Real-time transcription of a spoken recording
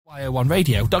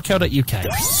YO1radio.co.uk.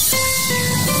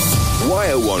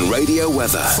 YO1 Radio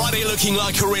weather. Friday looking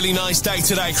like a really nice day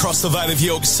today across the Vale of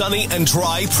York. Sunny and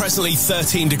dry, presently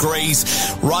 13 degrees,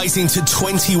 rising to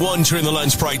 21 during the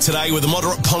lunch break today with a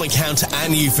moderate pollen count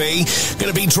and UV.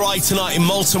 Going to be dry tonight in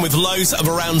Malton with lows of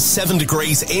around 7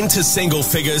 degrees into single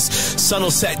figures. Sun will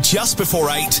set just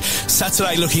before 8.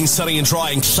 Saturday looking sunny and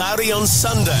dry and cloudy on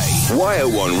Sunday.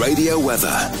 YO1 Radio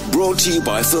weather. Brought to you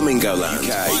by Flamingo Land.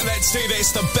 Right, let's do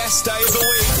this. The best day of the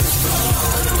week.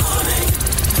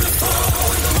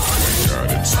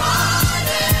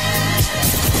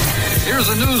 Here's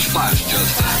a news flash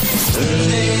just now.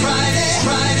 Friday.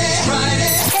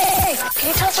 Hey, can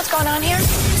you tell us what's going on here?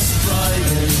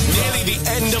 Nearly the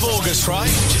end of August, right?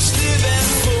 Just living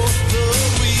for the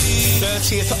week.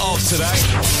 30th of today.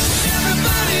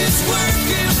 Everybody's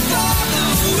working for the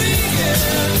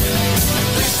weekend.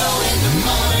 Griffo in the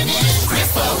morning.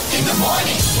 Griffo in the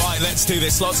morning. Right, let's do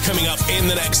this. Lots coming up in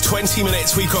the next 20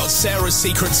 minutes. We've got Sarah's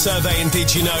Secret Survey and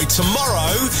Did You Know?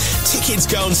 Tomorrow, tickets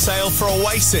go on sale for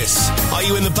Oasis. Are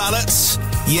you in the ballots?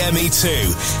 Yeah, me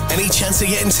too. Any chance of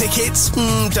getting tickets?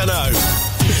 Don't know.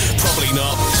 Probably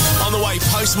not. On the way,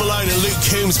 Post Malone and Luke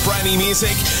Combs' brand new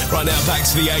music. Right now, back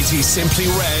to the 80s, Simply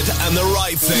Red and The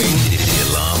Right Thing.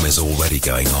 The alarm is already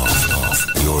going off.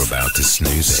 You're about to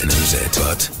snooze it.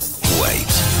 But wait,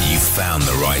 you found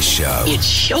the right show. It's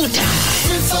showtime.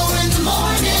 Griffo in the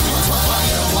morning.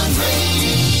 YO1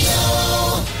 Radio.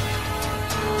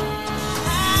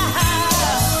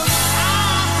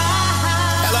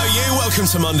 Hello, you. Welcome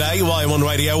to Monday, YO1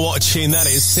 Radio. What a tune that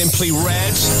is. Simply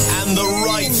Red and The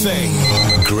Right Thing.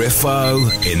 Griffo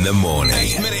in the morning.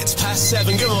 8 minutes past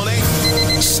 7. Good morning.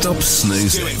 Stop Do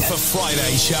snoozing. it for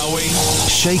Friday, shall we?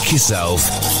 Shake yourself.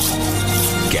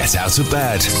 Get out of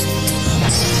bed.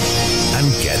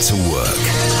 And get to work.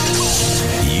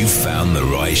 You found the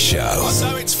right show.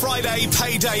 So it's Friday,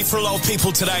 payday for a lot of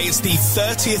people today. It's the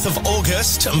 30th of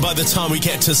August, and by the time we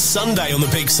get to Sunday on the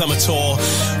big summer tour,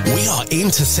 we are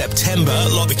into September. A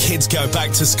lot of the kids go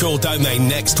back to school, don't they,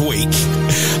 next week?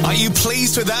 Are you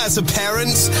pleased with that as a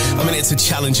parent? I mean, it's a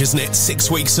challenge, isn't it? 6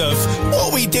 weeks of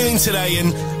what are we doing today,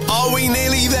 and are we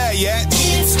nearly there yet?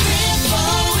 It's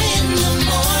Griffo in the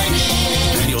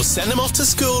morning. And you'll send them off to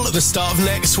school at the start of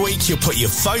next week. You'll put your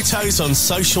photos on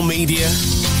social media.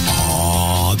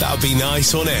 Oh, that would be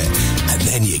nice, wouldn't it? And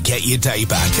then you get your day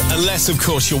back. Unless, of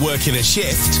course, you're working a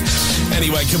shift.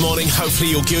 Anyway, good morning. Hopefully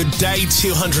you're good. Day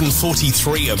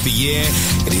 243 of the year.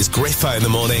 It is Griffo in the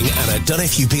morning, and I don't know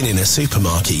if you've been in a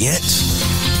supermarket yet.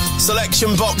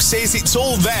 Selection boxes, it's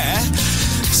all there.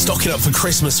 Stocking up for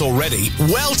Christmas already.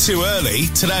 Well too early.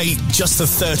 Today, just the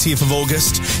 30th of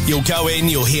August. You'll go in,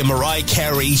 you'll hear Mariah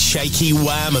Carey, Shaky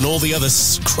Wham and all the other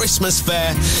Christmas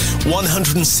fare.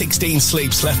 116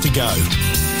 sleeps left to go.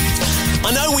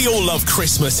 I know we all love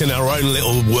Christmas in our own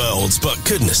little worlds, but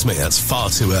goodness me, that's far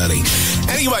too early.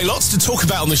 Anyway, lots to talk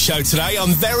about on the show today.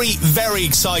 I'm very, very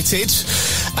excited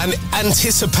and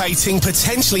anticipating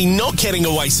potentially not getting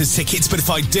Oasis tickets, but if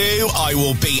I do, I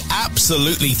will be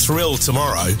absolutely thrilled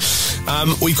tomorrow.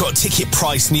 We've got ticket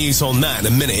price news on that in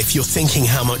a minute, if you're thinking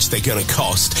how much they're going to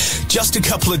cost. Just a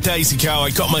couple of days ago,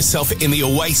 I got myself in the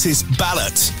Oasis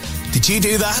ballot. Did you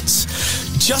do that?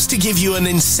 Just to give you an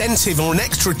incentive or an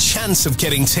extra chance of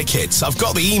getting tickets. I've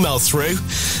got the email through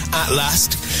at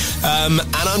last, and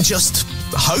I'm just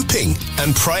hoping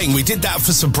and praying. We did that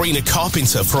for Sabrina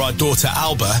Carpenter for our daughter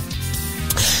Alba,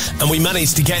 and we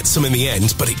managed to get some in the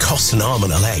end, but it cost an arm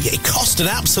and a leg. It cost an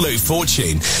absolute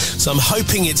fortune. So I'm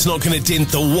hoping it's not going to dent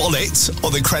the wallet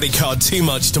or the credit card too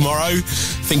much tomorrow.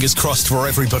 Fingers crossed for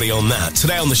everybody on that.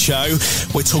 Today on the show,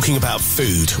 we're talking about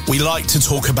food. We like to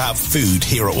talk about food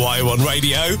here at YO1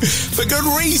 Radio for good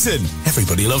reason.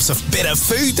 Everybody loves a bit of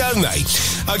food, don't they?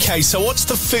 Okay, so what's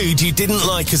the food you didn't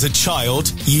like as a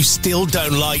child, you still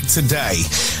don't like today?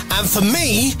 And for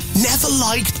me, never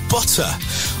liked butter.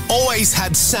 Always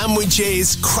had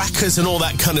sandwiches, crackers and all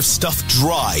that kind of stuff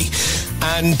dry.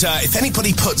 And if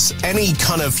anybody puts any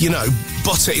kind of,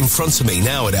 butter in front of me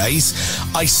nowadays,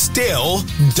 I still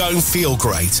don't feel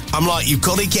great. I'm like, you've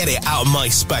got to get it out of my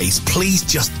space. Please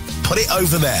just put it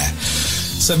over there.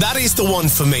 So that is the one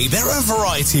for me. There are a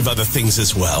variety of other things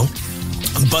as well,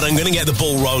 but I'm going to get the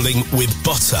ball rolling with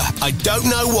butter. I don't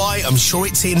know why. I'm sure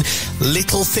it's in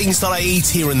little things that I eat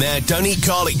here and there. Don't eat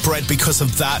garlic bread because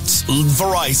of that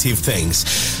variety of things.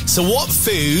 So what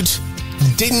food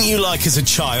didn't you like as a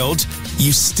child,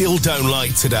 you still don't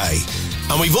like today?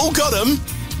 And we've all got them.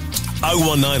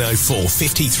 01904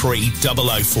 53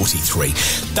 0043.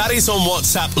 That is on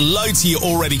WhatsApp. Loads of you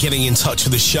already getting in touch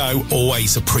with the show.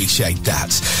 Always appreciate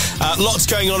that. Lots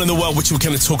going on in the world, which we're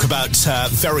going to talk about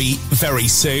very, very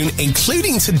soon,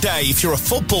 including today. If you're a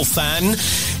football fan,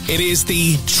 it is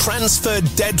the transfer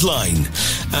deadline.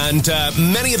 And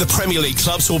many of the Premier League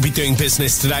clubs will be doing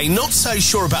business today. Not so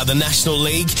sure about the National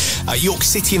League. York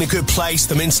City in a good place.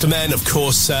 The Minster Men, of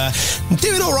course,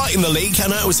 doing all right in the league. I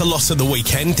know it was a loss at the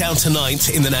weekend, down to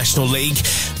 9th in the National League.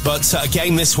 But a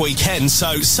game this weekend.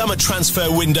 So summer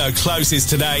transfer window closes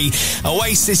today.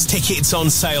 Oasis tickets on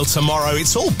sale tomorrow.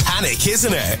 It's all panic,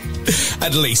 isn't it?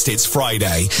 At least it's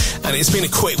Friday. And it's been a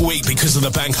quick week because of the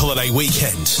bank holiday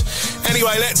weekend.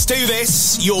 Anyway, let's do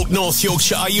this. York, North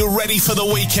Yorkshire, are you ready for the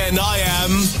weekend? I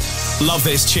am. Love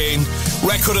this tune.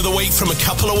 Record of the week from a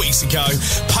couple of weeks ago.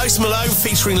 Post Malone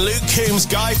featuring Luke Combs.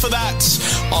 Guy for that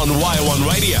on YO1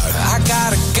 Radio. I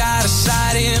got a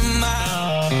sight in my...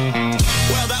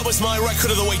 Well, that was my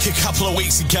record of the week a couple of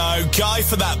weeks ago. Guy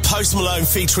for that, Post Malone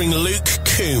featuring Luke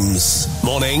Combs.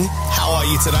 Morning. How are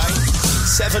you today?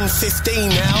 7:15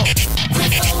 now.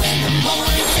 Griffo in the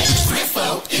morning.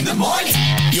 Griffo in the morning.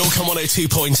 York on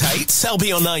 102.8,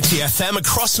 Selby on 90 FM,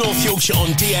 across North Yorkshire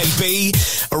on DAB,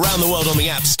 around the world on the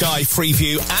app Sky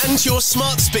Freeview, and your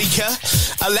smart speaker,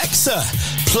 Alexa,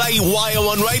 play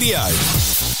YO1 Radio.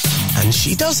 And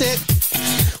she does it.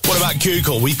 What about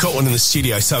Google? We've got one in the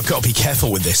studio, so I've got to be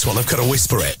careful with this one. I've got to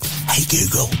whisper it. Hey,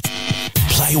 Google,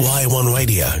 play YO1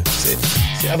 Radio.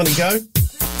 Is it having a go?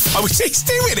 Oh, he's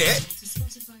doing it?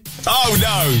 Oh,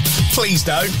 no. Please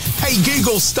don't. Hey,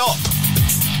 Google, stop.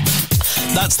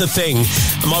 That's the thing.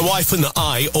 My wife and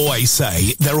I always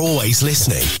say they're always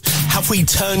listening. Have we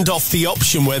turned off the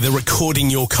option where they're recording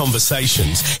your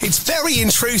conversations? It's very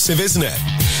intrusive, isn't it?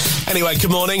 Anyway,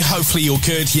 good morning. Hopefully you're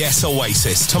good. Yes,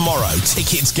 Oasis. Tomorrow,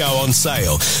 tickets go on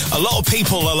sale. A lot of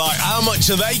people are like, how much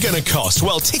are they going to cost?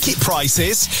 Well, ticket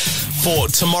prices for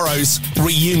tomorrow's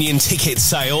reunion ticket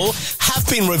sale have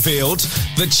been revealed.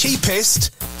 The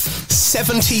cheapest,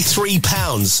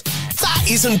 £73. That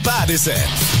isn't bad, is it?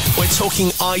 We're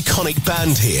talking iconic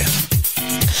band here.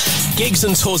 Gigs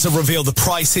and tours have revealed the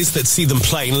prices that see them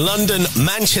play in London,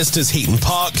 Manchester's Heaton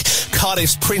Park,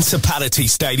 Cardiff's Principality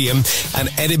Stadium and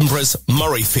Edinburgh's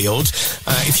Murrayfield.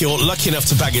 If you're lucky enough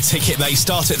to bag a ticket, they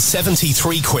start at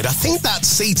 73 quid. I think that's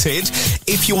seated.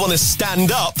 If you want to stand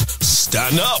up,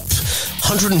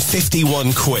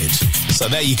 151 quid. So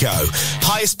there you go.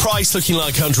 Highest price looking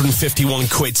like 151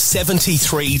 quid,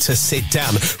 73 to sit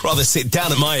down. Rather sit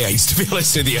down at my age, to be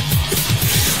honest with you.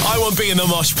 I won't be in the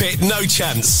mosh pit, no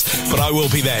chance. But I will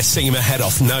be there singing my head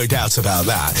off, no doubt about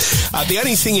that. The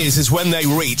only thing is when they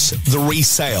reach the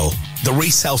resale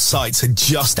sites are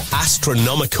just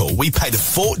astronomical. We paid a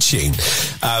fortune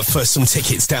for some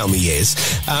tickets down the years.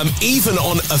 Even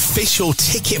on official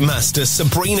Ticketmaster,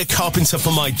 Sabrina Carpenter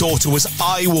for my daughter was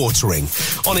eye-watering.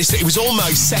 Honestly, it was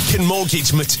almost second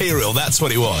mortgage material. That's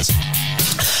what it was.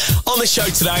 On the show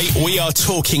today, we are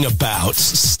talking about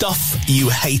stuff you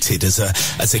hated as a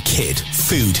kid,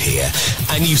 food here,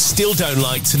 and you still don't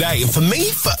like today. And for me,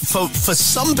 for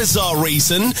some bizarre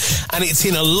reason, and it's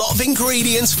in a lot of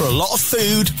ingredients for a lot of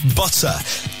food, butter.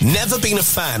 Never been a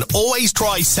fan. Always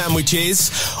dry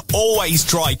sandwiches, always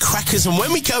dry crackers. And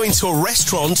when we go into a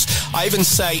restaurant, I even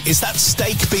say, is that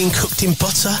steak being cooked in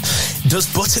butter? Does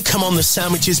butter come on the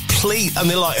sandwiches? Please. And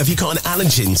they're like, have you got an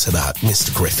allergen to that,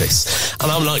 Mr. Griffiths?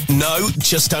 And I'm like, no,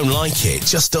 just don't like it.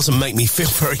 Just doesn't make me feel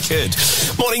very good.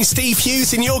 Morning, Steve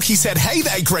Hughes in York. He said, hey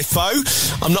there, Griffo.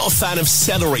 I'm not a fan of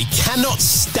celery. Cannot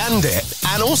stand it.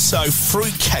 And also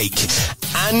fruitcake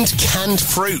and canned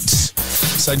fruit.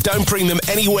 So don't bring them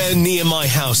anywhere near my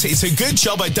house. It's a good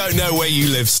job I don't know where you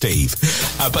live, Steve.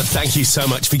 But thank you so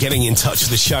much for getting in touch with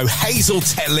the show. Hazel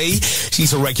Tetley,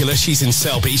 she's a regular. She's in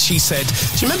Selby. She said,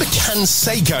 do you remember canned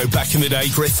sago back in the day,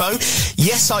 Griffo?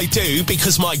 Yes, I do,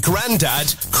 because my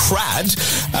granddad, Crad,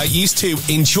 used to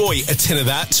enjoy a tin of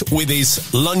that with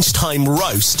his lunchtime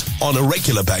roast on a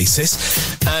regular basis.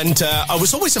 And I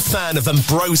was always a fan of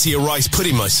ambrosia rice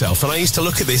pudding myself. And I used to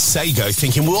look at this sago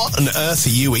thinking, what on earth are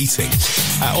you eating?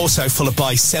 Also followed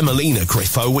by semolina,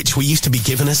 Griffo, which we used to be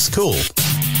given at school.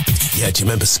 Yeah, do you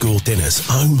remember school dinners?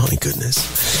 Oh, my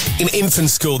goodness. In infant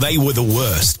school, they were the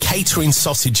worst. Catering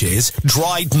sausages,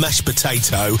 dried mashed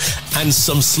potato, and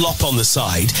some slop on the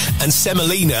side. And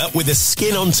semolina with a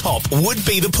skin on top would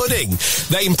be the pudding.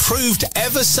 They improved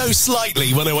ever so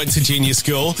slightly when I went to junior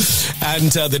school.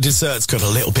 And the desserts got a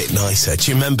little bit nicer.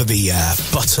 Do you remember the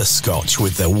butterscotch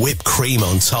with the whipped cream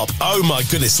on top? Oh, my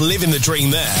goodness, living the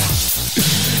dream there.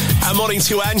 And morning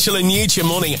to Angela Nugent.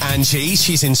 Morning, Angie.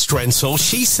 She's in Strensall.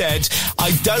 She said,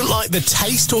 I don't like the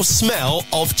taste or smell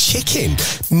of chicken.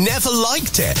 Never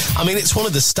liked it. I mean, it's one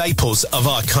of the staples of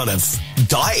our kind of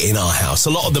diet in our house. A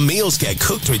lot of the meals get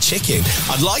cooked with chicken.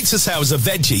 I'd like to say I was a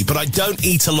veggie, but I don't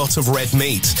eat a lot of red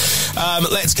meat.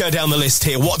 Let's go down the list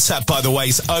here. WhatsApp, by the way,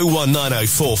 is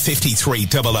 01904 53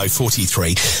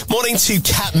 0043. Morning to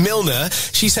Kat Milner.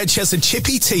 She said she has a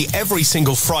chippy tea every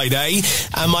single Friday,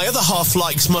 and my other half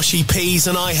likes mushy peas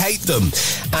and I hate them.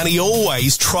 And he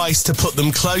always tries to put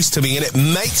them close to me and it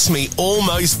makes me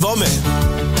almost vomit.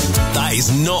 That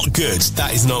is not good.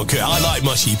 That is not good. I like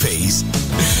mushy peas.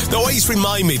 They always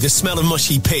remind me, the smell of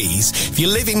mushy peas. If you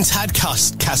live in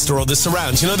Tadcaster or the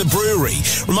surrounds, you know the brewery.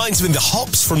 Reminds me of the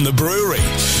hops from the brewery.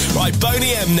 Right,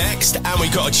 Boney M next, and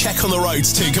we've got a check on the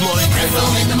roads too. Good morning.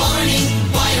 Griffo in the morning,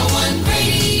 YO1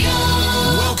 Radio.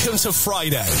 Welcome to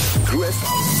Friday.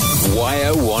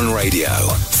 YO1 Radio.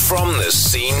 From the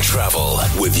Scene Travel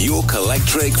with York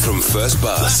Electric from First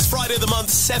Bus. Last Friday of the month,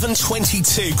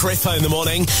 7:22. Griffo in the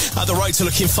morning. The roads are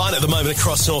looking fine at the moment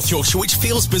across North Yorkshire, which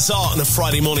feels bizarre on a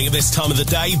Friday morning at this time of the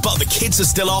day, but the kids are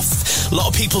still off. A lot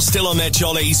of people still on their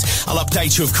jollies. I'll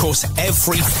update you, of course,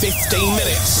 every 15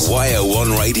 minutes.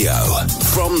 YO1 Radio.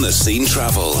 From the Scene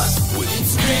Travel.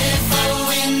 It's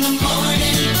Griffo in the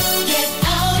morning. Get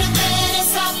out of bed and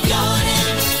stop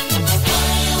yawning.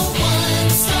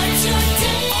 YO1 starts your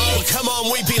day. Oh, come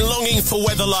on, we've been longing for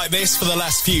weather like this for the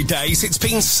last few days. It's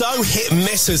been so hit and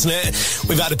miss, isn't it?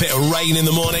 We've had a bit of rain in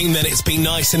the morning, then it's been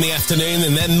nice in the afternoon,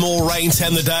 and then more rain to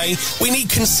end the day. We need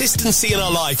consistency in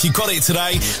our life. You got it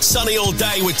today. Sunny all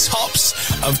day with tops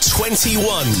of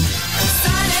 21.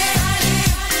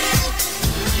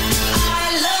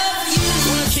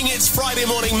 It's Friday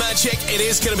morning magic. It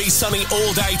is going to be sunny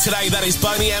all day today. That is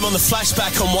Boney M on the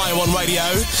flashback on YO1 Radio.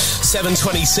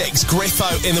 7:26,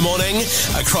 Griffo in the morning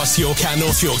across York and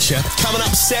North Yorkshire. Coming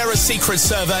up, Sarah's Secret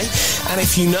Survey. And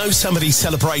if you know somebody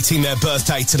celebrating their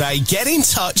birthday today, get in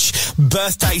touch.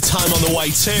 Birthday time on the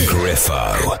way too.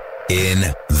 Griffo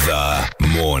in the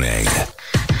morning.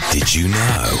 Did you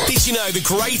know? Did you know the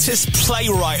greatest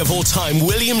playwright of all time,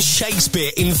 William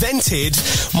Shakespeare, invented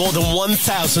more than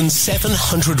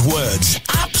 1,700 words?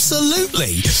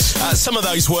 Absolutely. Some of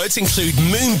those words include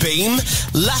moonbeam,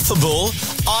 laughable,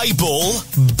 eyeball,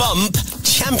 bump,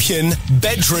 champion,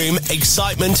 bedroom,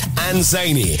 excitement, and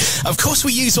zany. Of course,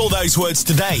 we use all those words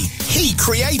today. He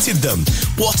created them.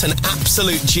 What an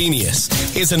absolute genius.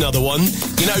 Here's another one.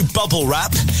 You know, bubble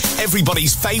wrap.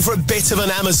 Everybody's favourite bit of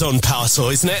an Amazon parcel,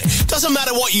 isn't it? Doesn't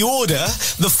matter what you order,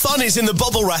 the fun is in the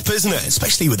bubble wrap, isn't it?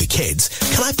 Especially with the kids.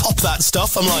 Can I pop that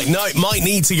stuff? I'm like, no, it might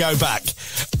need to go back.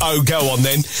 Oh, go on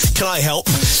then. Can I help?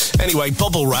 Anyway,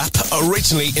 bubble wrap,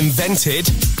 originally invented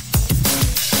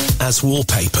as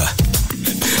wallpaper.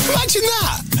 Imagine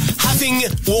that. Having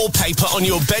wallpaper on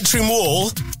your bedroom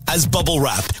wall as bubble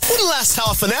wrap. Wouldn't last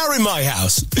half an hour in my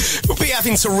house. We'll be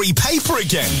having to repaper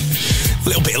again. A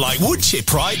little bit like wood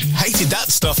chip, right? Hated that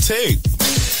stuff too.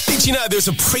 Did you know there was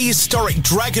a prehistoric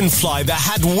dragonfly that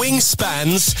had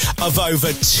wingspans of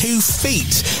over 2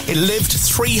 feet? It lived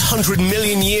 300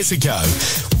 million years ago.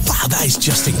 Wow, that is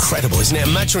just incredible, isn't it?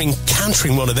 Imagine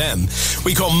encountering one of them.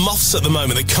 We got moths at the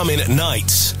moment that come in at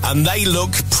night, and they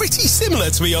look pretty similar,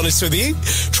 to be honest with you.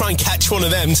 Try and catch one of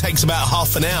them takes about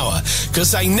half an hour, because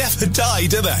they never die,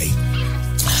 do they?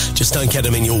 Just don't get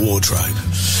them in your wardrobe.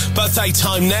 Birthday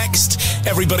time next.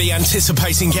 Everybody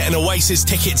anticipating getting Oasis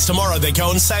tickets tomorrow. They go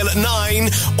on sale at 9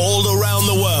 all around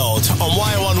the world on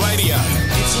YO1 Radio.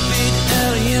 It's a bit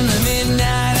early in the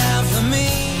midnight hour for me.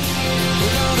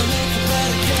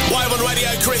 YO1 Radio,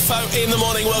 Griffo in the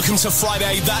morning. Welcome to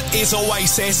Friday. That is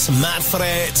Oasis. Mad for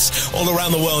it. All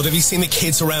around the world. Have you seen the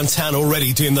kids around town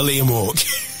already doing the Liam walk?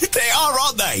 They are,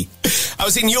 aren't they? I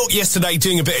was in York yesterday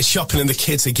doing a bit of shopping and the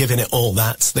kids are giving it all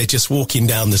that. They're just walking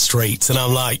down the streets and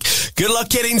I'm like, good luck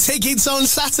getting tickets on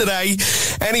Saturday.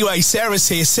 Anyway, Sarah's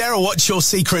here. Sarah, what's your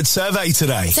secret survey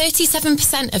today?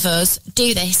 37% of us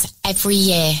do this every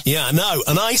year. Yeah, I know.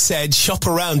 And I said shop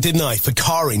around, didn't I, for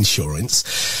car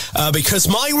insurance? Because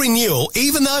my renewal,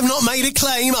 even though I've not made a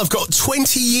claim, I've got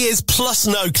 20 years plus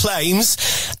no claims,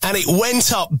 and it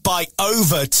went up by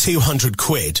over 200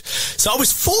 quid. So I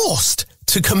was forced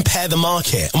to compare the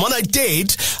market. And when I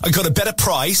did, I got a better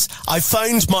price. I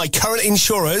phoned my current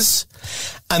insurers,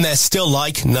 and they're still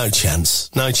like, no chance.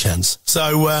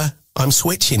 So, I'm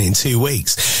switching in 2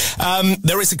 weeks.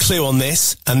 There is a clue on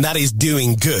this, and that is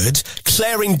doing good.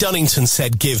 Claire in Dunnington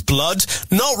said give blood.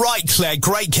 Not right, Claire.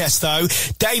 Great guess, though.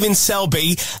 Dave in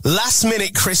Selby,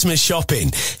 last-minute Christmas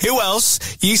shopping. Who else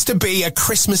used to be a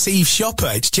Christmas Eve shopper?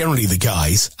 It's generally the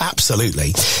guys.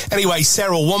 Absolutely. Anyway,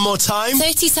 Sarah, one more time.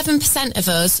 37% of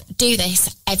us do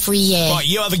this every year. Right,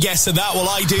 you have a guess at that while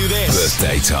I do this.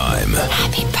 Birthday time.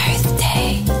 Happy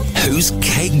birthday. Whose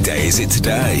cake day is it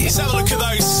today? Let's have a look at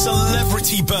those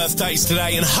celebrity birthdays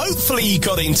today, and hopefully you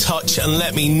got in touch and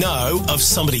let me know of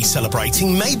somebody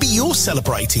celebrating. Maybe you're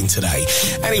celebrating today.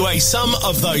 Anyway, some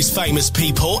of those famous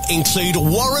people include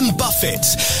Warren Buffett,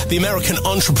 the American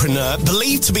entrepreneur,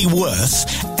 believed to be worth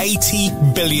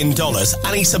 $80 billion,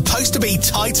 and he's supposed to be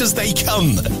tight as they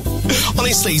come.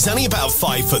 Honestly, he's only about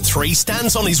 5'3",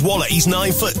 stands on his wallet, he's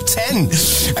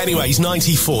 9'10". Anyway, he's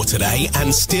 94 today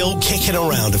and still kicking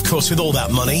around, of course, with all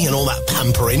that money and all that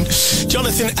pampering.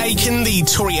 Jonathan Aiken, the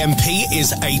Tory MP,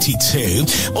 is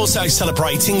 82. Also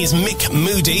celebrating is Mick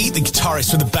Moody, the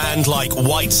guitarist with a band like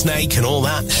Whitesnake and all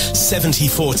that,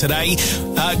 74 today.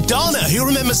 Dana, who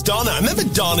remembers Dana? I remember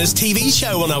Dana's TV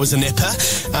show when I was a nipper.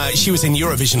 She was in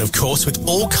Eurovision, of course, with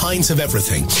all kinds of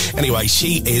everything. Anyway,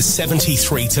 she is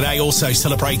 73 today. Also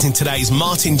celebrating today is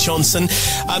Martin Johnson.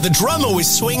 The drummer with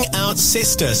Swing Out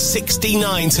Sister,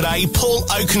 69 today. Paul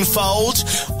Oakenfold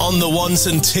on the ones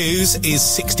and twos is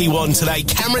 61 today.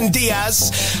 Cameron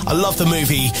Diaz, I love the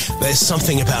movie There's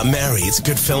Something About Mary. It's a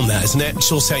good film, that, isn't it?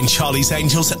 It's also in Charlie's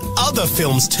Angels and other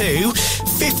films too.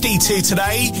 52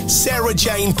 today. Sarah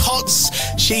Jane Potts,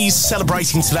 she's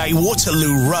celebrating today.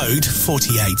 Waterloo Road,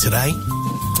 48 today.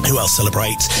 Who else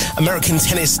celebrates? American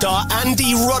tennis star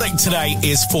Andy Roddick today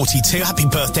is 42. Happy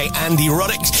birthday, Andy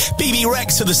Roddick. BB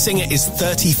Rex, the singer, is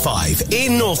 35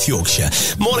 in North Yorkshire.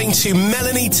 Morning to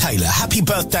Melanie Taylor. Happy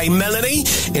birthday, Melanie,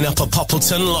 in Upper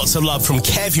Poppleton. Lots of love from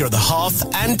Kev, you're at the hearth.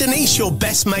 And Denise, your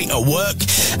best mate at work.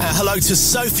 Hello to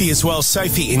Sophie as well.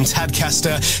 Sophie in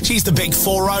Tadcaster. She's the big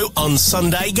 4-0 on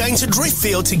Sunday. Going to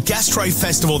Driffield to Gastro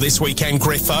Festival this weekend,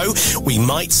 Griffo. We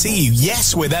might see you.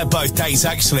 Yes, we're there both days,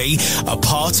 actually. A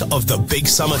part of the big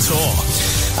summer tour.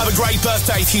 Have a great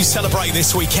birthday if you celebrate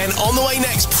this weekend. On the way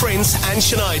next, Prince and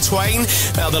Shania Twain.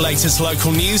 Now the latest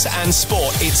local news and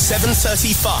sport. It's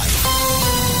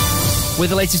 7:35.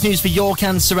 With the latest news for York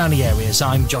and surrounding areas,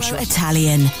 I'm Joshua.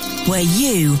 Italian, where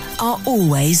you are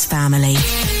always family.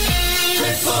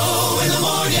 Griffo in the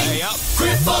morning. Hey up.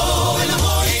 Griffo in the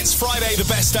morning. It's Friday, the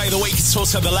best day of the week. It's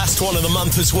also the last one of the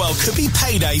month as well. Could be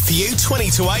payday for you. 20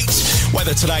 to 8.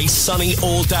 Weather today, sunny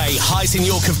all day. Highs in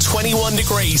York of 21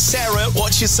 degrees. Sarah,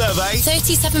 what's your survey?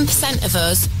 37% of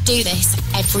us do this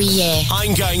every year.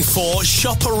 I'm going for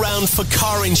shop around for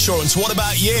car insurance. What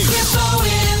about you? Griffo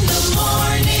in the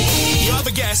morning. You have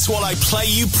a guess while I play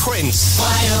you Prince.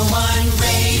 YO1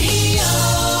 Radio.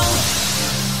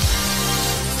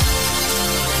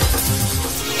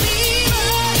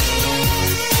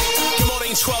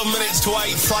 12 minutes to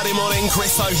 8, Friday morning.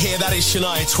 Griffo here, that is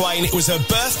Shania Twain. It was her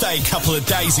birthday a couple of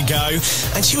days ago,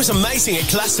 and she was amazing at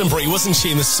Glastonbury, wasn't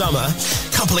she, in the summer?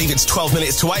 Can't believe it's 12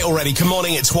 minutes to 8 already. Good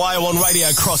morning, it's YO1 Radio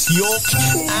across York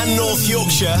and North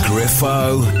Yorkshire.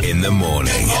 Griffo in the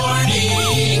morning.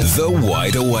 The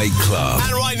Wide Awake Club.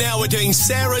 And right now we're doing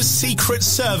Sarah's secret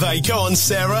survey. Go on,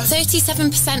 Sarah.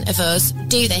 37% of us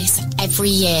do this every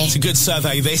year. It's a good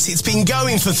survey, this. It's been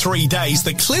going for 3 days.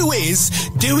 The clue is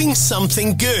doing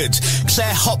something good.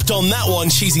 Claire hopped on that one.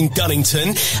 She's in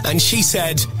Dunnington, and she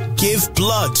said, give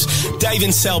blood. Dave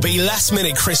in Selby, last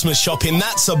minute Christmas shopping.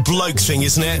 That's a bloke thing,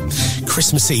 isn't it?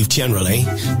 Christmas Eve, generally.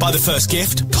 Buy the first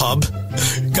gift, pub.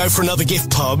 Go for another gift,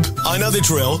 pub. I know the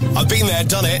drill. I've been there,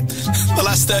 done it. The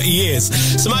last 30 years.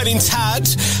 Simone in Tad,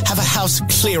 have a house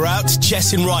clear out.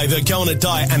 Jess in Ryther, go on a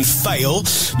diet and fail.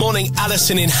 Morning,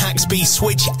 Alison in Haxby,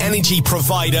 switch energy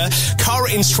provider. Cara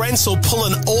in Strensel, pull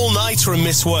an all-nighter and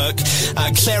miss work.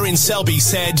 Claire in Selby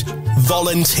said,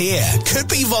 volunteer. Could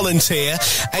be volunteer.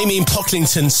 Amy in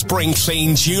Pocklington, spring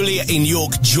clean. Julia in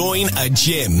York, join a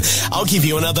gym. I'll give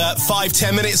you another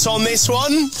 5-10 minutes on this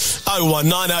one.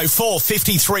 01904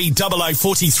 53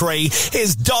 0043.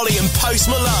 Here's Dolly and Post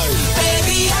Malone.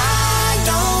 Baby, I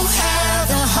don't have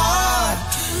the heart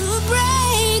to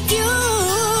break you.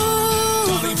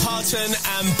 Dolly Parton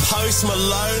and Post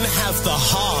Malone have the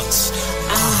heart.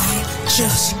 I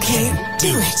just can't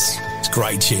do it. It's a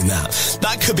great tune, that.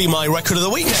 That could be my record of the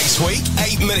week next week.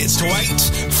 8 minutes to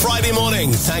 8. Friday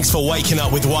morning. Thanks for waking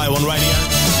up with YO1 Radio.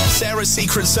 Sarah's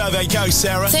secret survey. Go,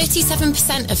 Sarah.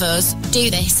 37% of us do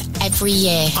this every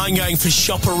year. I'm going for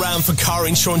shop around for car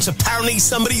insurance. Apparently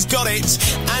somebody's got it.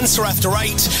 Answer after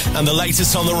 8. And the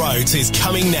latest on the roads is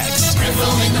coming next.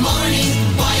 Griffo in the morning,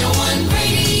 YO1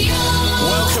 Radio.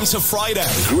 Welcome welcome to Friday.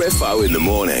 Griffo in the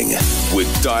morning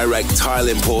with direct tile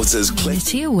importers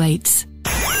Quality awaits.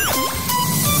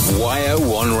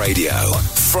 YO1 Radio.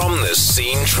 From the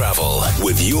Scene Travel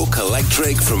with York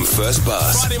Electric from First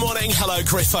Bus. Friday morning, hello,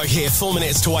 Griffo here, 4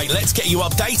 minutes to 8. Let's get you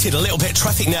updated. A little bit of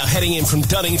traffic now heading in from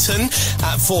Dunnington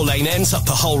at 4-lane ends up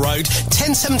the whole road.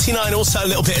 1079 also a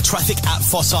little bit of traffic at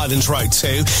Foss Islands Road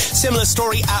too. Similar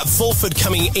story at Fulford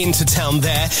coming into town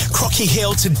there. Crocky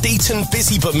Hill to Deaton,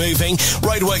 busy but moving.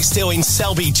 Roadwork still in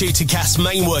Selby due to gas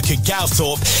main work at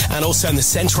Gowthorpe, and also in the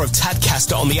centre of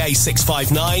Tadcaster on the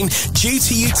A659 due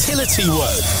to utility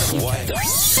work.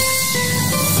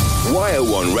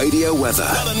 YO1 Radio weather.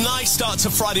 Well, a nice start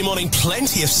to Friday morning.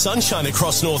 Plenty of sunshine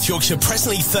across North Yorkshire.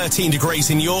 Presently 13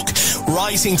 degrees in York,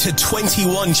 rising to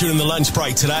 21 during the lunch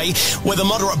break today. With a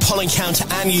moderate pollen count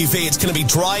and UV, it's going to be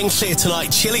dry and clear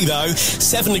tonight. Chilly though.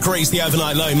 7 degrees the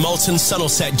overnight low. Molten sun will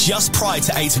set just prior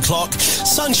to 8 o'clock.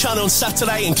 Sunshine on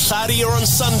Saturday and cloudier on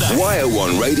Sunday.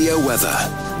 YO1 Radio weather.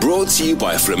 Brought to you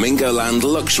by Flamingo Land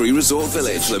Luxury Resort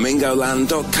Village.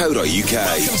 Flamingoland.co.uk.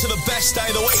 Welcome to the best day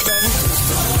of the week then.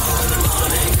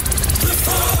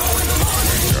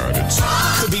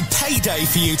 Could be payday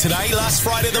for you today. Last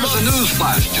Friday of the month. Here's a news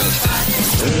flash just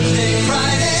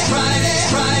Friday.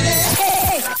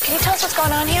 Hey, can you tell us what's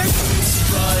going on here?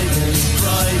 Friday.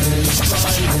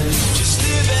 Just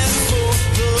living for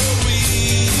the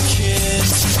weekend.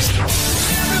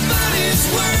 Everybody's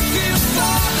working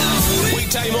for the weekend.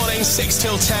 Weekday morning, 6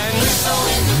 till 10. Griffo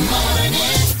in the morning.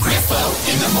 Griffo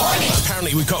in the morning.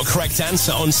 Apparently we've got a correct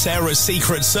answer on Sarah's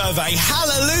secret survey.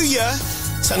 Hallelujah!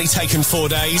 It's only taken 4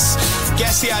 days.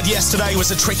 Guess the ad yesterday was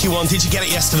a tricky one. Did you get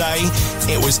it yesterday?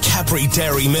 It was Cadbury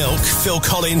Dairy Milk. Phil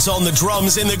Collins on the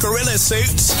drums in the gorilla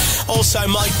suit. Also,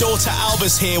 my daughter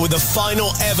Alba's here with the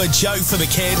final ever joke for the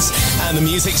kids. And the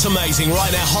music's amazing.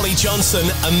 Right now, Holly Johnson,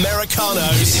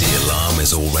 Americanos. The alarm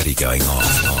is already going off.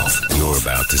 You're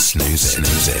about to snooze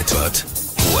it. But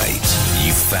wait, you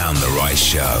found the right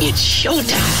show. It's showtime.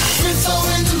 Griffo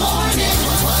in the morning.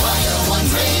 YO1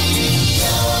 Radio.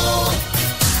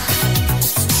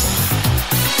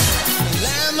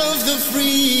 Land of the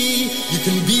free, you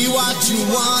can be what you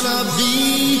wanna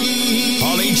be.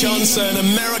 Holly Johnson,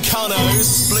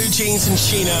 Americanos, blue jeans and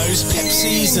chinos,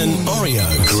 Pepsis and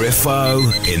Oreos.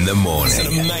 Griffo in the morning. It's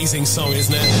an amazing song,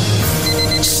 isn't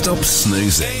it? Stop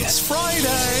snoozing. It's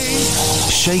Friday.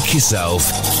 Shake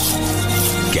yourself.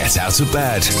 Get out of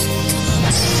bed.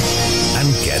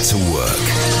 And get to work.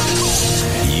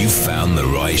 You found the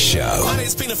right show. And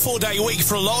it's been a 4-day week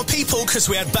for a lot of people because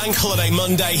we had Bank Holiday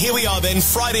Monday. Here we are then,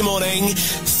 Friday morning,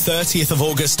 30th of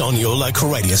August on your local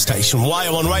radio station.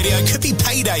 YO1 Radio. Could be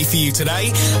payday for you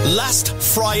today. Last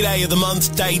Friday of the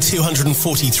month, day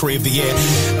 243 of the year.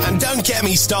 And don't get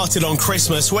me started on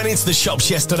Christmas. Went into the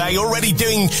shops yesterday, already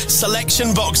doing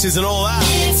selection boxes and all that.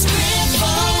 It's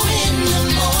Griffo in the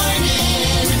morning.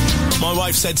 My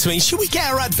wife said to me, should we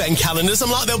get our advent calendars?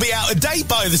 I'm like, they'll be out of date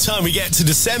by the time we get to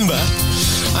December.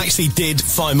 I actually did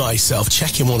find myself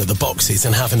checking one of the boxes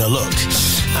and having a look.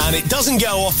 And it doesn't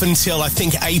go off until, I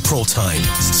think, April time.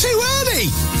 It's too early.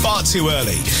 Far too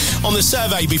early. On the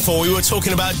survey before, we were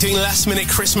talking about doing last-minute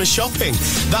Christmas shopping.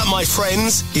 That, my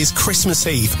friends, is Christmas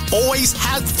Eve. Always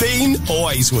has been,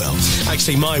 always will.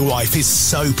 Actually, my wife is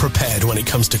so prepared when it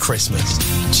comes to Christmas.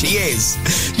 She is.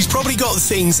 She's probably got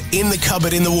things in the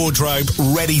cupboard, in the wardrobe,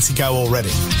 ready to go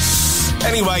already.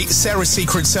 Anyway, Sarah's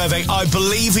secret survey. I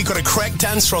believe we got a correct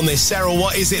answer on this. Sarah,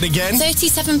 what is it again?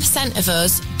 37% of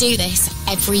us do this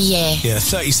every year. Yeah,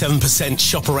 37%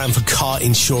 shop around for car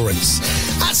insurance.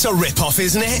 That's a rip-off,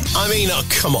 isn't it? I mean, oh,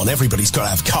 come on, everybody's got to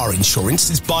have car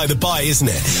insurance. It's by the by, isn't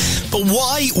it? But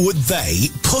why would they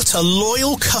put a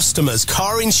loyal customer's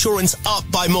car insurance up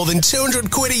by more than 200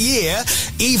 quid a year,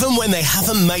 even when they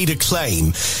haven't made a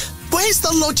claim? Where's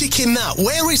the logic in that?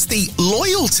 Where is the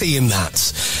loyalty in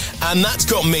that? And that's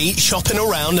got me shopping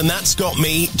around, and that's got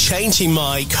me changing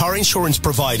my car insurance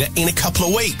provider in a couple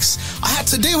of weeks. I had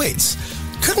to do it.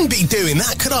 Couldn't be doing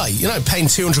that, could I? You know, paying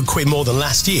 200 quid more than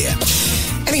last year.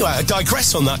 Anyway, I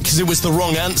digress on that because it was the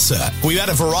wrong answer. We had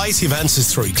a variety of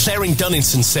answers through. Claire in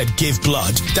Dunnington said, give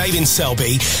blood. Dave in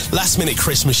Selby, last-minute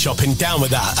Christmas shopping. Down with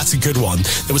that. That's a good one.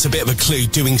 There was a bit of a clue,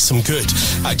 doing some good.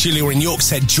 Julia in York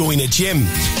said, join a gym.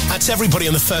 That's everybody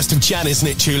on the 1st of Jan, isn't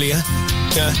it, Julia?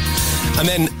 Yeah. And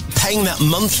then paying that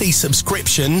monthly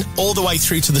subscription all the way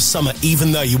through to the summer,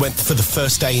 even though you went for the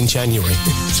first day in January.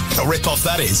 What a rip-off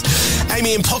that is.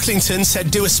 Amy in Pocklington said,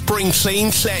 do a spring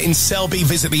clean. Claire in Selby,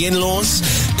 visit the in-laws.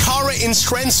 Cara in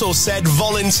Strensall said,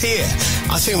 volunteer.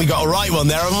 I think we got a right one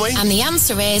there, haven't we? And the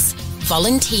answer is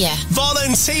volunteer.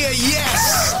 Volunteer,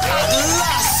 yes! At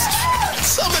last!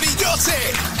 Somebody got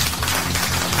it!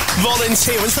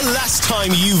 Volunteer. When's the last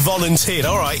time you volunteered?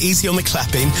 All right, easy on the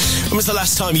clapping. When was the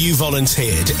last time you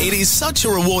volunteered? It is such a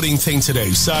rewarding thing to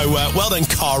do. So, well done,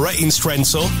 Cara in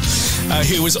Strensall,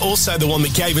 who was also the one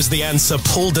that gave us the answer,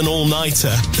 pulled an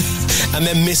all-nighter, and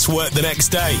then missed work the next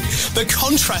day. The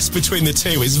contrast between the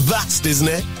two is vast, isn't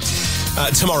it?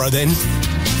 Tomorrow, then,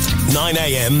 9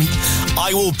 a.m,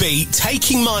 I will be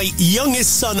taking my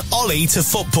youngest son, Ollie, to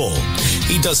football.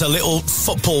 He does a little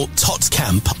football tots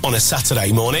camp on a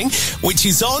Saturday morning, which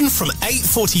is on from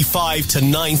 8:45 to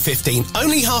 9:15,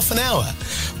 only half an hour.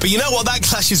 But you know what that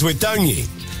clashes with, don't you?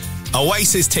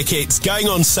 Oasis tickets going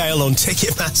on sale on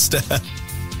Ticketmaster.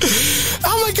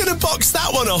 How am I going to box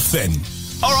that one off then?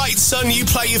 All right, son, you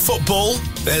play your football.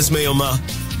 There's me on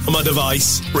my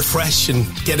device, refresh and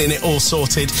getting it all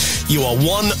sorted. You are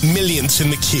 1/1,000,000th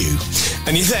in the queue,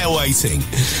 and you're there waiting.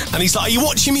 And he's like, "Are you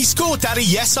watching me score, Daddy?"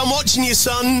 "Yes, I'm watching you,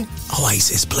 son."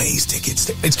 "Oasis, please, tickets."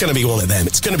 It's going to be one of them.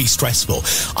 It's going to be stressful.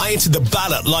 I entered the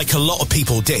ballot like a lot of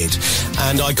people did,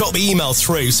 and I got the email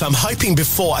through, so I'm hoping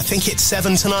before, I think it's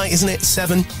 7 tonight, isn't it?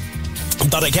 7?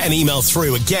 But I get an email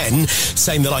through again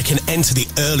saying that I can enter the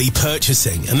early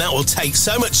purchasing, and that will take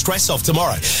so much stress off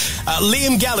tomorrow.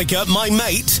 Liam Gallagher, my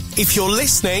mate, if you're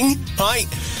listening, right,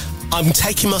 I'm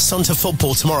taking my son to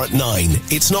football tomorrow at 9.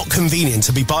 It's not convenient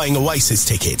to be buying Oasis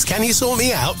tickets. Can you sort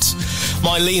me out?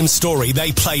 My Liam story,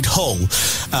 they played Hull,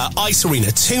 Ice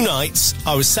Arena, 2 nights.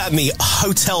 I was sat in the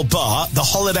hotel bar, the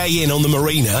Holiday Inn on the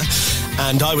Marina,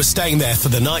 and I was staying there for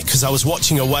the night because I was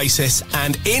watching Oasis,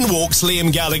 and in walks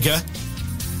Liam Gallagher.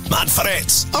 Mad for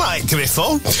it. All right,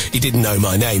 Griffo. He didn't know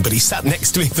my name, but he sat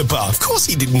next to me at the bar. Of course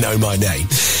he didn't know my name.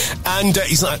 And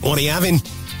he's like, "What are you having?"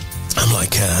 I'm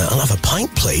like, "I'll have a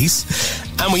pint, please."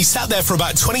 And we sat there for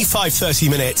about 25, 30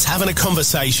 minutes, having a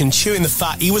conversation, chewing the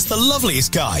fat. He was the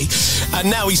loveliest guy. And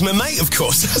now he's my mate, of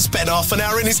course. I spent half an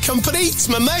hour in his company. He's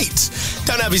my mate.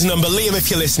 Don't have his number. Liam, if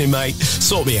you're listening, mate,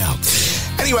 sort me out.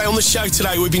 Anyway, on the show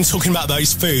today, we've been talking about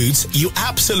those foods you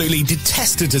absolutely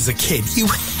detested as a kid. You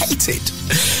hated,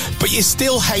 but you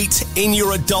still hate in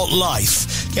your adult life.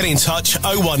 Get in touch,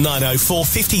 01904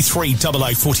 53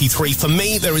 0043. For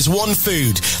me, there is one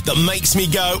food that makes me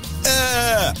go,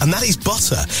 and that is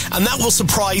butter. And that will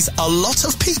surprise a lot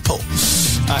of people.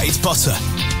 It's butter.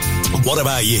 What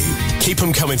about you? Keep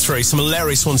them coming through. Some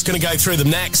hilarious ones. Going to go through them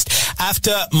next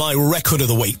after my record of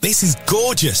the week. This is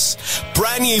gorgeous.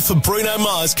 Brand new for Bruno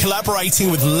Mars, collaborating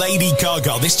with Lady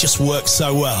Gaga. This just works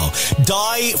so well.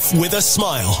 Die with a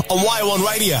Smile on YO1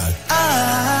 Radio.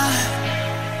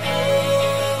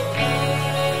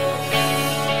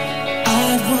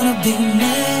 I wanna be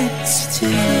next to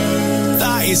you.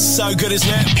 That is so good, isn't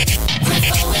it?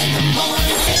 Griffo in the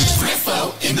morning.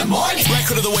 Griffo in the morning.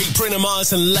 Record of the week, Bruno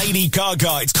Mars and Lady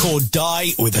Gaga. It's called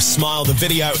Die with a Smile. The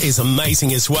video is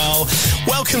amazing as well.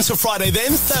 Welcome to Friday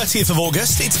then, 30th of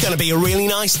August. It's going to be a really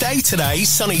nice day today.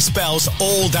 Sunny spells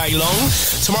all day long.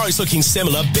 Tomorrow's looking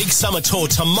similar. Big summer tour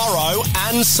tomorrow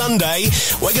and Sunday.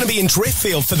 We're going to be in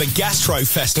Driffield for the Gastro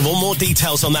Festival. More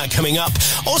details on that coming up.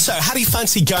 Also, how do you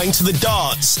fancy going to the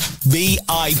darts?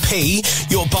 VIP.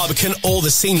 York Barbican, all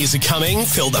the seniors are coming.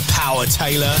 Phil the Power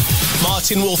Taylor,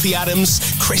 Martin Wolfie Adams,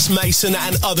 Chris Mason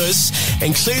and others,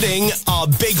 including our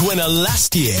big winner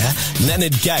last year,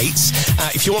 Leonard Gates.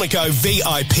 If you want to go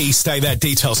VIP, stay there.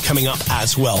 Details coming up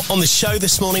as well. On the show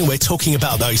this morning, we're talking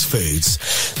about those foods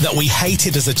that we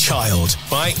hated as a child,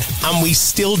 right? And we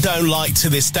still don't like to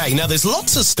this day. Now, there's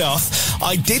lots of stuff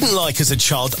I didn't like as a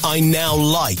child I now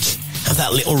like. Have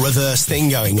that little reverse thing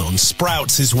going on.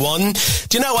 Sprouts is one.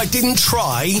 Do you know, I didn't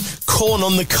try corn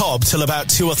on the cob till about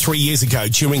 2 or 3 years ago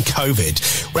during COVID.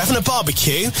 We're having a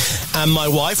barbecue and my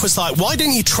wife was like, "Why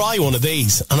didn't you try one of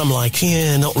these?" And I'm like,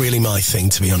 "Yeah, not really my thing,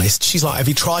 to be honest." She's like, "Have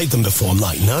you tried them before?" I'm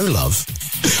like, "No, love."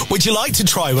 "Would you like to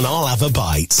try one?" "I'll have a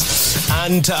bite."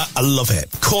 And I love it.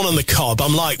 Corn on the cob.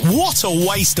 I'm like, what a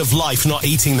waste of life not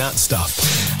eating that stuff.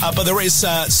 But there is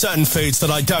certain foods that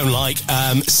I don't like.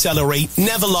 Celery,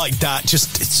 never liked that.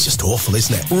 It's just awful,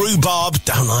 isn't it? Rhubarb,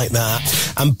 don't like that.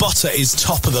 And butter is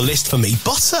top of the list for me.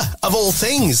 Butter, of all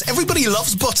things. Everybody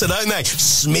loves butter, don't they?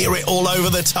 Smear it all over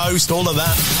the toast, all of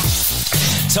that.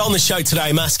 So on the show today,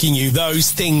 I'm asking you those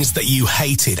things that you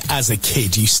hated as a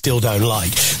kid you still don't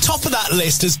like. Top of that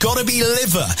list has got to be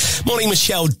liver. Morning,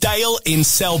 Michelle Dale in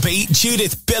Selby.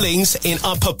 Judith Billings in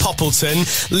Upper Poppleton.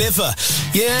 Liver.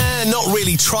 Yeah, not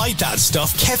really tried that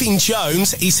stuff. Kevin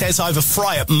Jones, he says, "I have a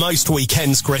fry up most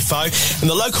weekends, Griffo. And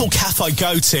the local cafe I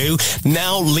go to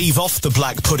now leave off the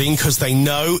black pudding because they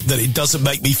know that it doesn't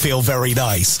make me feel very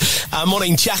nice."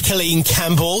 Morning, Jacqueline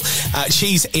Campbell.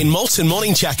 She's in Malton.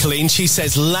 Morning, Jacqueline. She She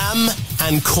says lamb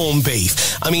and corned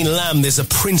beef. I mean, lamb, there's a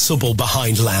principle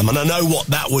behind lamb, and I know what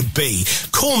that would be.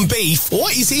 Corned beef,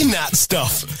 what is in that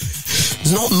stuff?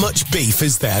 There's not much beef,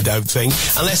 is there, I don't think?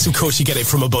 Unless, of course, you get it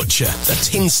from a butcher. The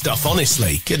tin stuff,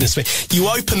 honestly. Goodness me. You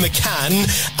open the can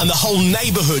and the whole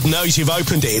neighbourhood knows you've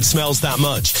opened it. It smells that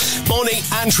much. Morning,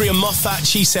 Andrea Moffat.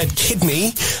 She said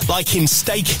kidney, like in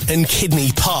steak and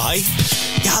kidney pie.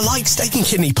 Yeah, I like steak and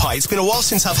kidney pie. It's been a while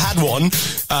since I've had one.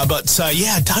 But I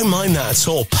don't mind that at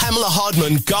all. Pamela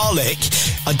Hardman, garlic.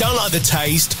 I don't like the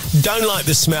taste, don't like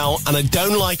the smell, and I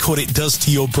don't like what it does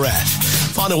to your breath.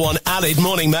 Final one, Alid,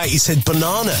 morning mate, he said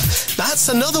banana. That's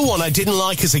another one I didn't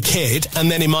like as a kid,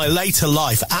 and then in my later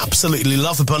life, absolutely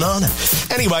love a banana.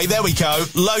 Anyway, there we go.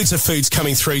 Loads of foods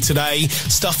coming through today.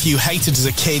 Stuff you hated as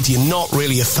a kid, you're not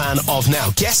really a fan of now.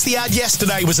 Guess the ad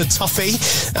yesterday was a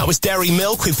toughie. That was Dairy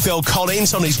Milk with Phil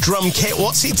Collins on his drum kit.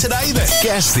 What's it today then?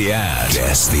 Guess the ad.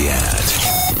 Guess the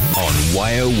ad. On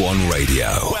YO1 Radio.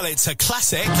 Well, it's a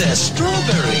classic. There's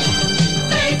strawberry,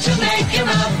 made to make your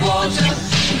mouth water.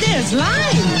 There's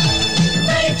lime,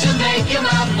 made to make your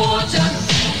mouth water.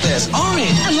 There's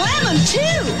orange and lemon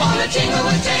too. While a tingle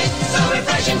would taste so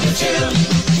refreshing to chew.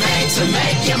 Made to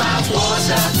make your mouth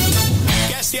water.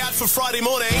 Guess the ad for Friday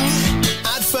morning.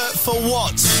 Advert for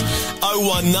what?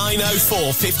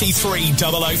 01904 53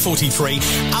 0043.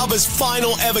 Alba's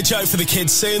final ever joke for the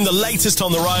kids soon. The latest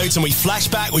on the roads, and we flash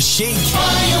back with Chic.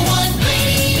 YO1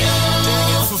 Radio.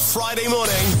 Doing it for Friday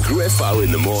morning. Griffo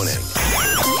in the morning.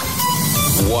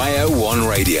 YO1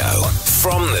 Radio.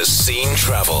 From the Scene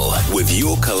Travel with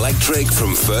York Electric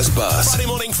from First Bus. Friday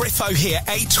morning, Griffo here,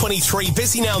 8:23.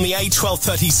 Busy now on the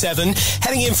A1237.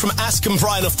 Heading in from Askham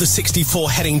Bryan off the 64,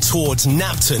 heading towards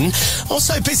Napton.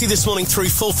 Also busy this morning through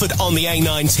Fulford on the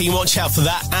A19. Watch out for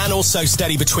that. And also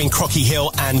steady between Crocky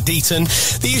Hill and Deaton.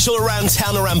 The usual around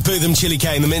town, around Bootham,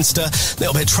 Gilligay and the Minster. A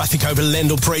little bit of traffic over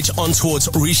Lendal Bridge on towards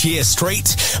Rigier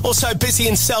Street. Also busy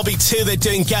in Selby too. They're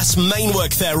doing gas main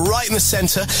work there right in the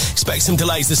centre. Expect some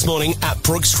delays this morning at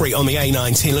Brook Street on the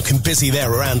A19, looking busy there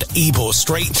around Ebor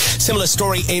Street. Similar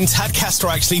story in Tadcaster,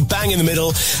 actually, bang in the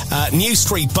middle. New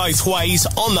Street both ways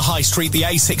on the High Street, the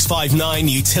A659,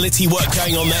 utility work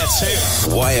going on there too.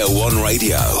 YO1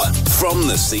 Radio, from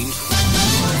the scene.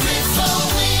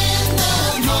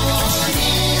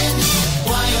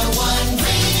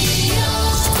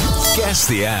 Guess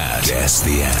the ad. Guess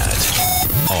the ad.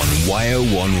 On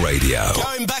YO1 Radio.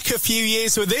 Going back a few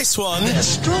years with this one. There's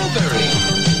strawberry,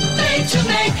 made to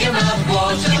make your mouth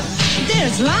water.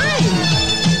 There's lime,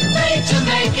 made to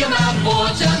make your mouth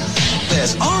water.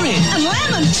 There's orange and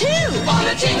lemon too. While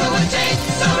a tingle would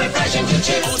taste so refreshing to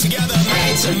chew. All together,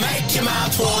 made to make your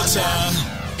mouth water.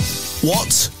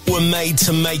 What were made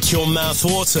to make your mouth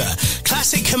water?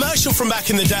 Classic commercial from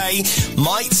back in the day.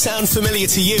 Might sound familiar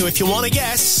to you. If you want to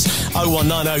guess,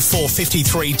 01904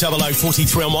 53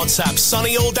 0043 on WhatsApp.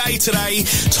 Sunny all day today.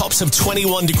 Tops of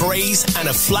 21 degrees and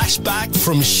a flashback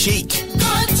from Chic.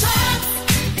 Good time.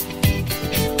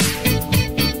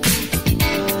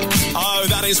 Oh,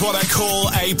 that is what I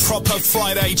call a proper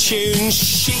Friday tune.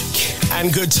 Chic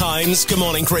and good times. Good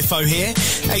morning, Griffo here.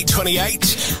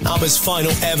 8:28. Alba's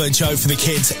final ever joke for the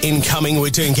kids incoming.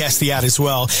 We're doing Guess the Ad as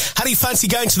well. How do you fancy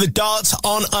going to the darts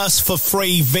on us for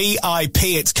free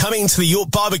VIP? It's coming to the York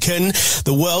Barbican,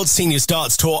 the World Seniors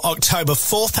Darts Tour, October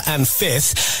 4th and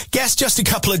 5th. Guest just a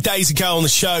couple of days ago on the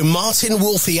show, Martin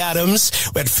Wolfie Adams.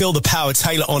 We had Phil the Power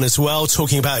Taylor on as well,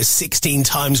 talking about his 16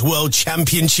 times World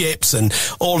Championships and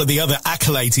all of the other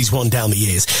accolades he's won down the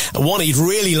years. And one he'd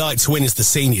really like to win is the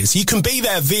seniors. You can be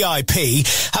there VIP.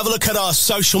 Have a look at our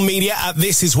social media at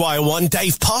This Is YO1.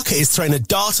 Dave Parker is throwing a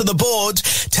dart at the board.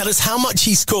 Tell us how much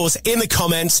he scores in the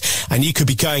comments, and you could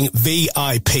be going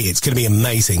VIP. It's going to be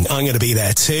amazing. I'm going to be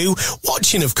there too.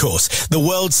 Watching, of course, the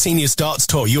World Seniors Darts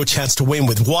Tour. Your chance to win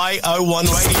with YO1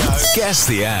 Radio. Guess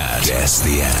the ad. Guess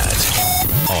the ad.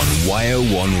 On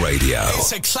YO1 Radio.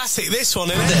 It's a classic, this one,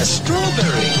 isn't it? There's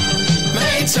strawberry,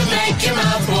 made to make your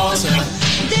mouth water.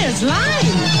 There's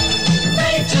lime,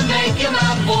 made to make your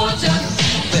mouth water.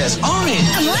 There's orange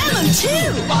and lemon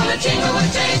too. While a tingle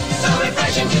would taste so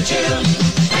refreshing to chew.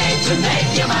 Made to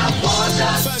make your mouth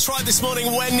water. First ride this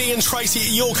morning, Wendy and Tracy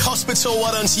at York Hospital.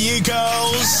 Well done to you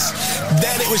girls.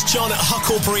 Then it was John at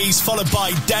Huckleberries, followed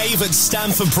by Dave at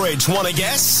Stamford Bridge. Want to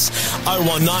guess?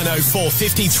 01904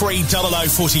 53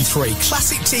 0043.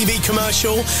 Classic TV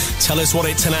commercial. Tell us what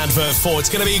it's an advert for. It's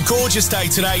going to be a gorgeous day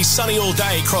today. Sunny all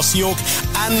day across York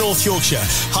and North Yorkshire.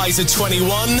 Highs at 21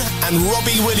 and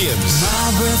Robbie Williams.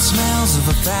 My breath smells of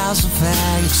 1,000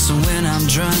 fags, so when I'm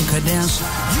drunk I dance. You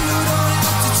don't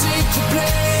have to take the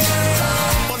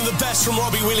blame. One of the best from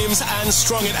Robbie Williams and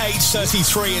Strong at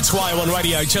 8:33. It's YO1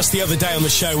 Radio. Just the other day on the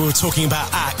show, we were talking about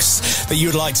acts that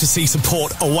you'd like to see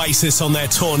support Oasis on their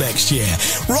tour next year.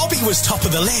 Robbie was top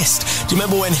of the list. Do you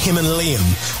remember when him and Liam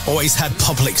always had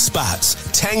public spats?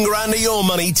 10 grand of your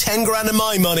money, 10 grand of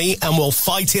my money, and we'll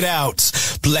fight it out.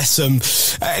 Bless them.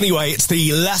 Anyway, it's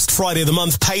the last Friday of the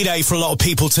month, payday for a lot of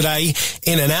people today.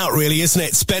 In and out, really, isn't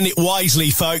it? Spend it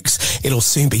wisely, folks. It'll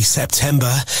soon be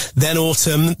September, then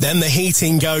autumn, then the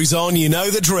heating goes on. You know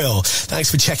the drill.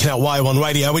 Thanks for checking out YO1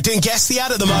 Radio. We're doing Guess the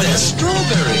Ad at the moment. There's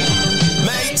strawberry.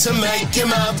 Made to make your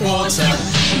mouth water.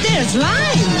 There's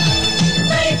lime.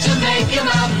 Made to make your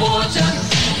mouth water.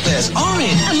 There's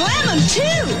orange. And lemon, too.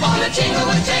 All a tingle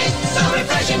with taste, so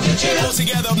refreshing to chew. All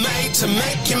together, made to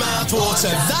make your mouth water.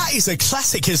 That is a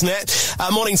classic, isn't it?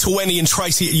 Morning to Wendy and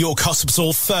Tracy at York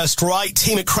Hospital first right.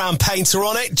 Team at Crown Paints are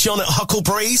on it. John at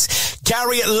Huckleberries.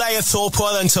 Gary at Layerthorpe,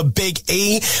 well, and to Big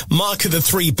E. Mark at the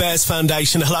Three Bears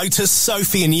Foundation. Hello to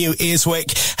Sophie in New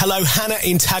Earswick. Hello, Hannah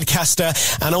in Tadcaster.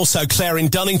 And also Claire in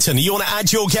Dunnington. You want to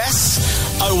add your guess?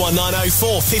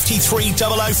 01904 53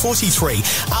 0043.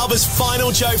 Alba's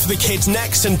final joke for the kids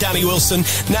next, and Danny Wilson.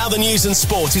 Now the news and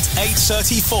sport. It's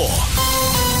 8:34.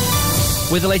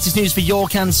 With the latest news for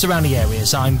York and surrounding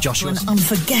areas, I'm Joshua. An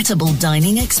unforgettable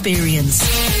dining experience.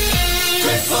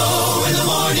 Griffo in the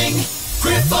morning.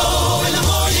 Griffo in the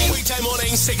morning. Weekday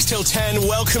morning, 6 till 10.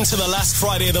 Welcome to the last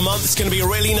Friday of the month. It's going to be a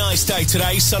really nice day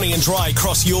today. Sunny and dry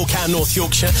across York and North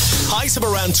Yorkshire. Highs of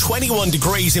around 21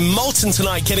 degrees. In Malton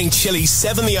tonight, getting chilly.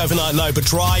 7 the overnight low, but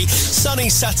dry. Sunny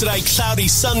Saturday, cloudy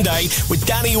Sunday with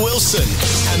Danny Wilson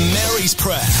and Mary's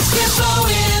Prayer. Griffo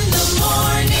in the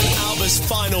morning. Alba's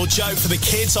final joke for the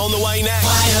kids on the way next.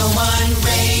 YO1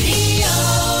 Radio.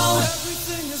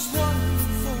 Everything is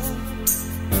wonderful.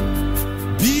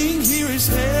 Being here is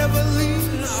heavenly.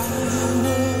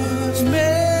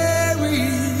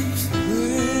 Mary's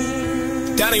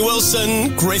Prayer. Danny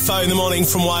Wilson, Griffo in the morning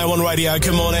from YO1 Radio.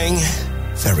 Good morning.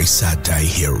 Very sad day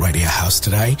here at Radio House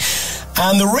today.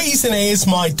 And the reason is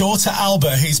my daughter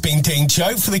Alba, who's been doing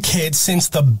Joke for the Kids since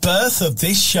the birth of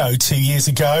this show 2 years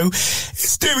ago,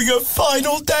 is doing a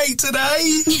final day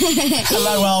today.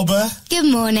 Hello, Alba. Good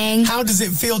morning. How does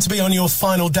it feel to be on your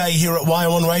final day here at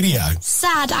YO1 Radio?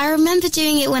 Sad. I remember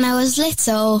doing it when I was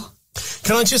little.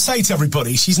 Can I just say to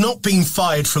everybody, she's not been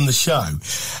fired from the show.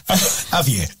 Have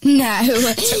you?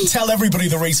 No. Tell everybody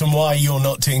the reason why you're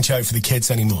not doing Joke for the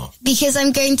Kids anymore. Because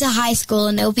I'm going to high school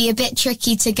and it'll be a bit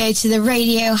tricky to go to the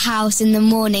radio house in the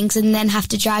mornings and then have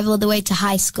to drive all the way to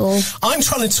high school. I'm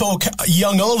trying to talk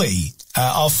young Ollie,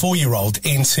 our 4-year-old,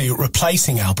 into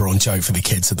replacing Alba on Joke for the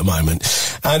Kids at the moment.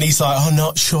 And he's like, I'm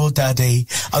not sure, Daddy.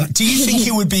 Do you think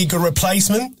he would be a good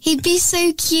replacement? He'd be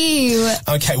so cute.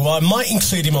 Okay, well, I might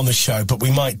include him on the show, but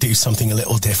we might do something a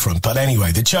little different. But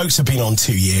anyway, the jokes have been on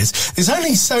 2 years. There's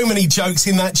only so many jokes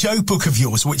in that joke book of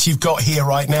yours, which you've got here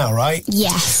right now, right?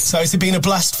 Yes. So has it been a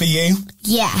blast for you?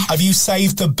 Yeah. Have you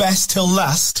saved the best till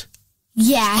last?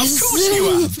 Yes. Of course you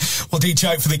have. We'll do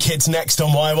Joke for the Kids next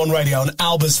on YO1 Radio on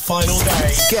Alba's final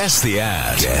day. Guess the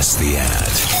ad. Guess the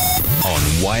ad. On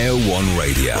YO1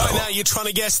 Radio. Right now, you're trying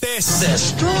to guess this. There's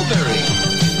strawberry.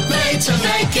 Made to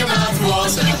make your mouth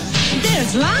water.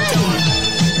 There's lime.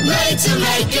 Made to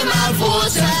make your mouth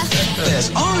water. There's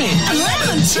orange. And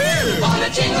lemon too. All a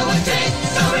tingle with taste,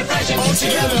 so refreshing All to chew.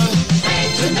 together.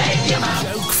 Made to make your mouth.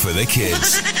 Joke for the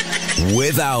Kids.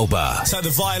 With Alba. So the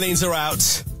violins are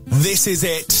out. This is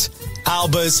it.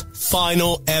 Alba's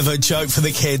final ever Joke for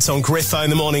the Kids on Griffo in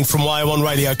the morning from YO1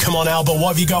 Radio. Come on, Alba, what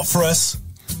have you got for us?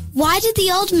 Why did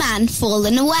the old man fall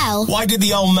in a well? Why did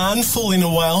the old man fall in a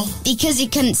well? Because he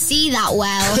couldn't see that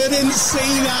well. Couldn't see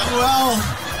that well.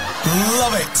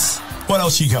 Love it. What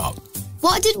else you got?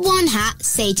 What did one hat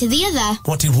say to the other?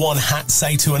 What did one hat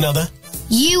say to another?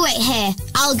 You wait here.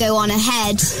 I'll go on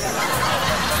ahead.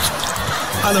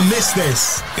 I'm gonna miss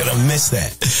this. Gonna miss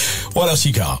that. What else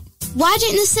you got? Why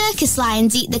don't the circus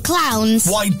lions eat the clowns?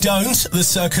 Why don't the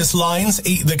circus lions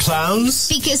eat the clowns?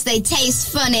 Because they taste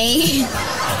funny.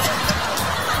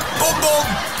 Boom, boom.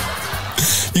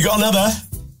 You got another?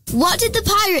 What did the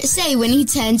pirate say when he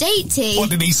turned 80? What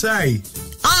did he say?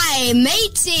 I'm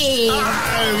 80.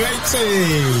 I'm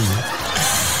 80.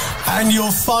 And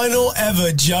your final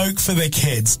ever joke for the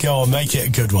kids. Go on, make it a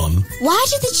good one. Why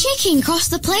did the chicken cross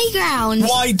the playground?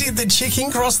 Why did the chicken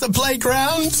cross the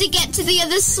playground? To get to the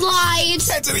other slide.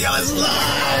 Get to the other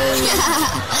slide.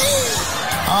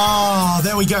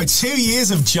 There we go. 2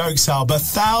 years of jokes, Alba.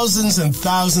 Thousands and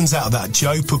thousands out of that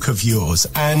joke book of yours.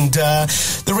 And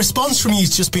the response from you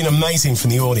has just been amazing from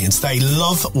the audience. They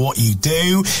love what you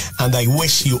do and they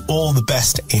wish you all the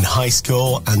best in high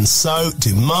school. And so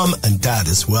do Mum and Dad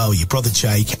as well, your brother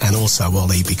Jake and also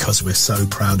Ollie, because we're so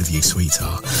proud of you,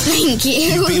 sweetheart. Thank you.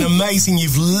 You've been amazing.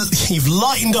 You've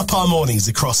lightened up our mornings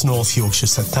across North Yorkshire,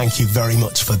 so thank you very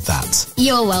much for that.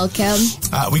 You're welcome.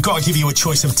 We've got to give you a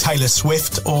choice of Taylor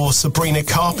Swift or Sabrina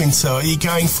Carpenter. Are you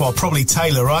going for probably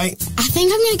Taylor, right? I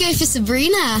think I'm going to go for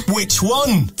Sabrina. Which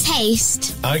one?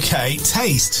 Taste. Okay,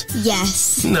 Taste.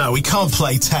 Yes. No, we can't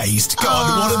play Taste.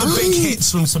 God, what are the big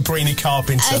hits from Sabrina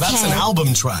Carpenter? Okay. That's an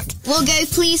album track. We'll go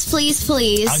Please, Please,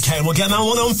 Please. Okay, we'll get that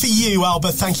one on for you,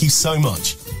 Alba. Thank you so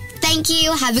much. Thank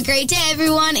you. Have a great day,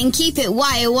 everyone, and keep it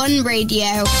YO1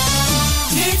 Radio.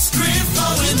 It's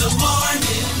Griffo in the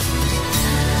morning.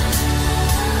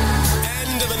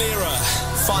 End of an era.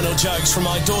 Final jokes from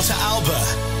my daughter Alba.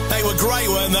 They were great,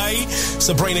 weren't they?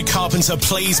 Sabrina Carpenter,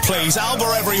 Please, Please. Alba,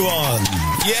 everyone.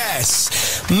 Yes.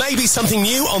 Maybe something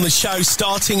new on the show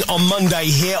starting on Monday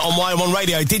here on YO1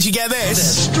 Radio. Did you get this?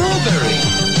 There's strawberry.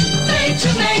 Made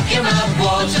to make your mouth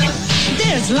water.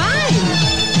 There's lime.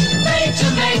 Made to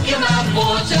make your mouth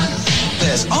water.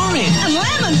 There's orange. And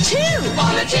lemon too.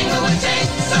 What a tingle it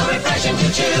tastes, so refreshing to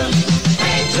chew.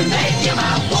 Made to make your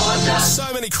mouth water.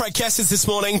 So many correct guesses this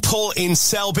morning. Paul in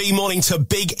Selby. Morning to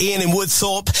Big Ian in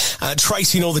Woodthorpe.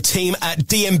 Tracy and all the team at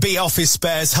DMB Office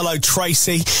Spares. Hello,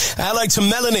 Tracy. Hello to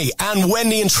Melanie and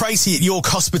Wendy and Tracy at York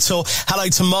Hospital. Hello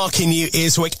to Mark in New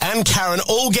Earswick and Karen,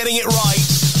 all getting it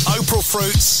right. April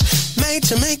Fruits. Made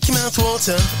to make your mouth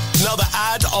water. Another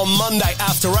ad on Monday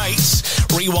after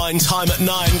 8. Rewind time at 9.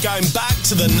 Going back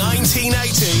to the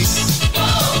 1980s.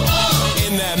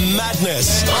 In their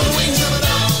madness. On the wings of a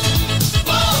dove.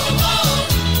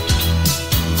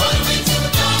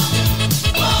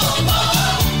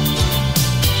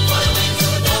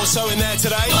 Also in there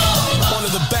today, one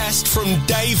of the best from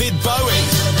David Bowie.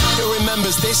 Who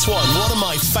remembers this one? One of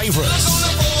my favourites.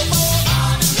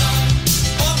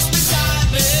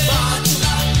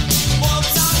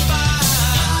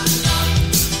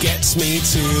 Gets me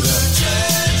to the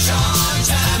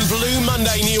and Blue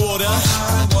Monday New Order.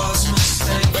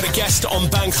 Got a guest on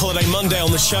Bank Holiday Monday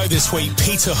on the show this week,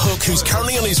 Peter Hook, who's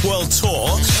currently on his world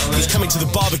tour. He's coming to the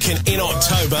Barbican in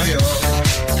October.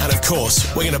 And of course,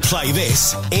 we're going to play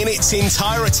this in its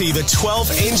entirety, the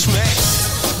 12-inch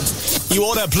mix. You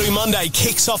Order Blue Monday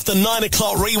kicks off the 9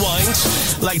 o'clock rewind.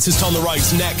 Latest on the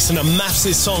roads next, and a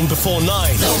massive song before 9.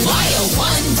 The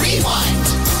YO1 Rewind.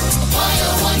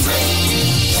 YO1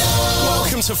 Radio.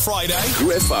 Welcome to Friday.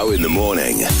 Griffo in the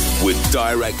morning with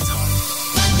Direct.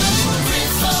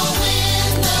 Griffo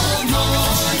in the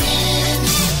morning.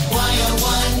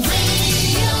 YO1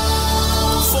 Radio.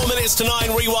 4 minutes to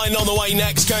 9, rewind on the way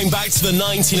next. Going back to the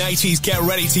 1980s. Get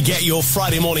ready to get your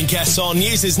Friday morning guests on.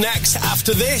 News is next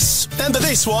after this. Remember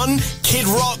this one? Kid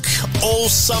Rock, All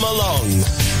Summer Long.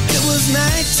 It was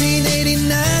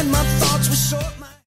 1989, my thoughts were short.